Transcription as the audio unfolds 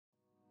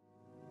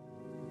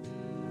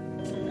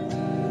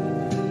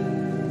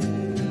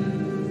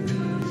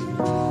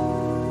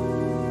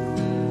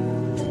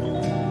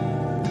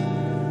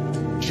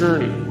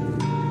Journey.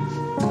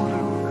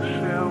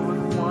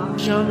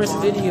 Genres: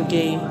 video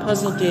game,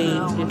 puzzle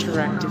game,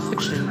 interactive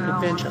fiction,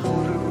 adventure.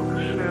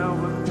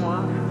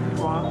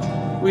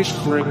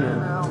 Wishbringer.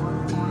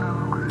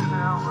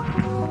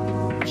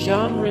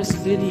 Genres: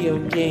 video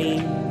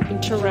game,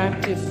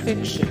 interactive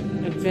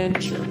fiction,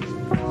 adventure.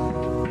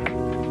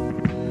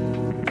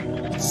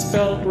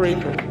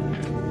 Spellbreaker.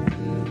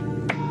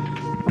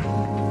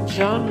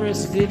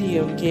 Genres: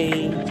 video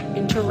game,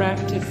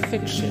 interactive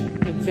fiction,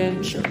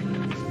 adventure.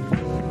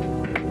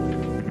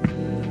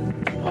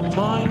 A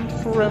Mind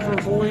Forever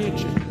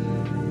Voyaging.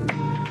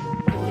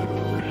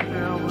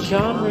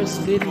 Genres: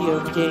 video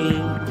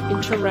game,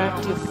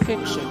 interactive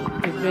fiction,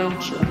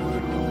 adventure.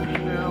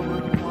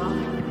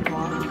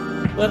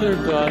 Leather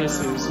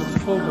Goddesses of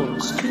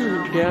Phobos,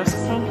 two gas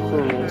punk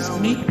girls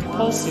meet the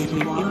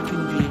pulsating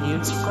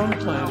Inconvenience from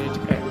Planet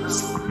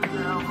X.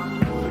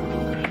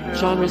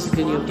 Genres: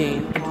 video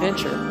game,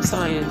 adventure,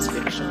 science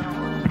fiction.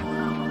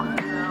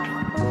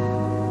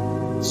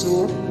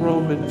 Zork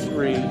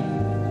III.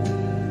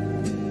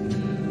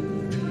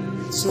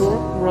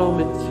 Zork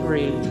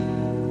III.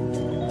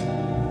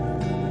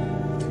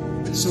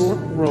 Zork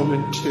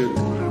II.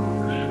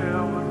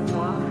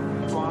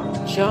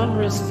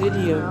 Genres: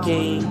 video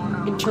game,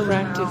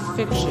 interactive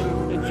fiction,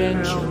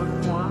 adventure.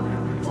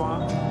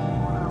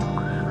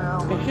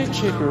 A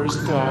Hitchhiker's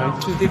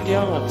Guide to the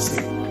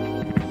Galaxy.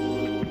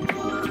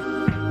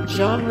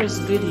 Genres: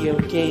 video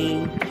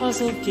game,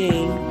 puzzle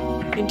game,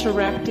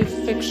 interactive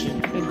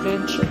fiction,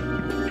 adventure.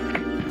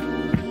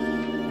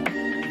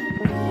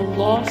 The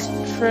Lost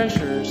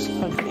Treasures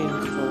of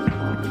Infocom.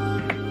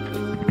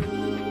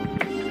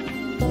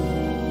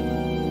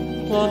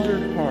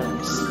 Plundered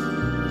Hearts.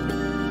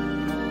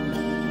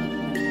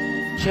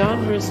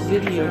 Genres: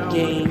 video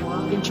game,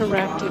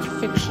 interactive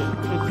fiction,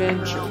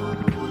 adventure.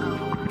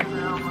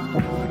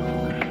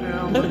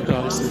 Leather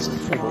Goddesses of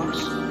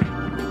Phobos.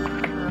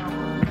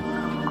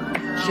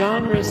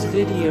 Genres: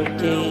 video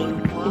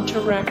game,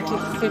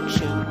 interactive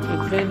fiction,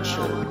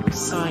 adventure,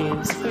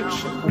 science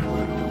fiction.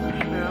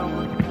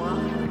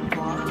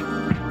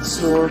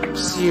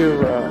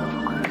 Zork.There.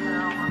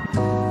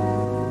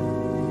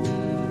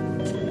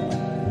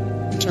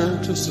 Return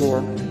to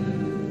Zork.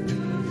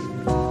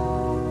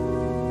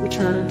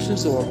 Return to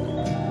Zork.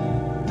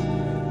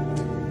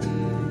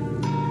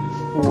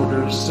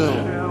 Border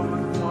Zone.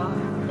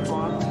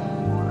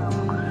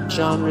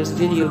 Genres: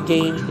 video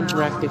game,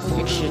 interactive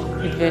fiction,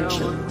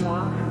 adventure.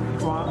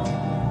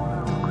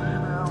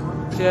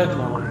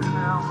 Deadline.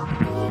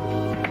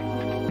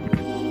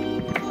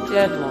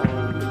 Deadline.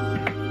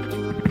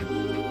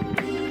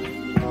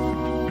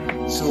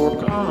 Zork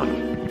I.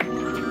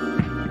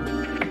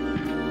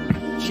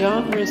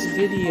 Genres: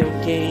 video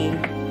game,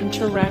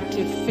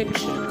 interactive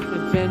fiction,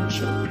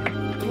 adventure.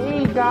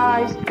 Hey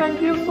guys,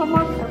 thank you so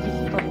much for the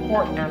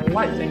support and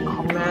likes and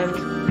comments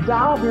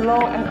down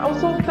below, and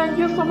also thank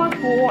you so much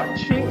for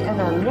watching,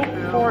 and I look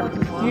forward to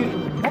see you in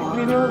the next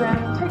video. Then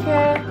take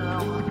care,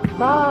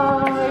 bye.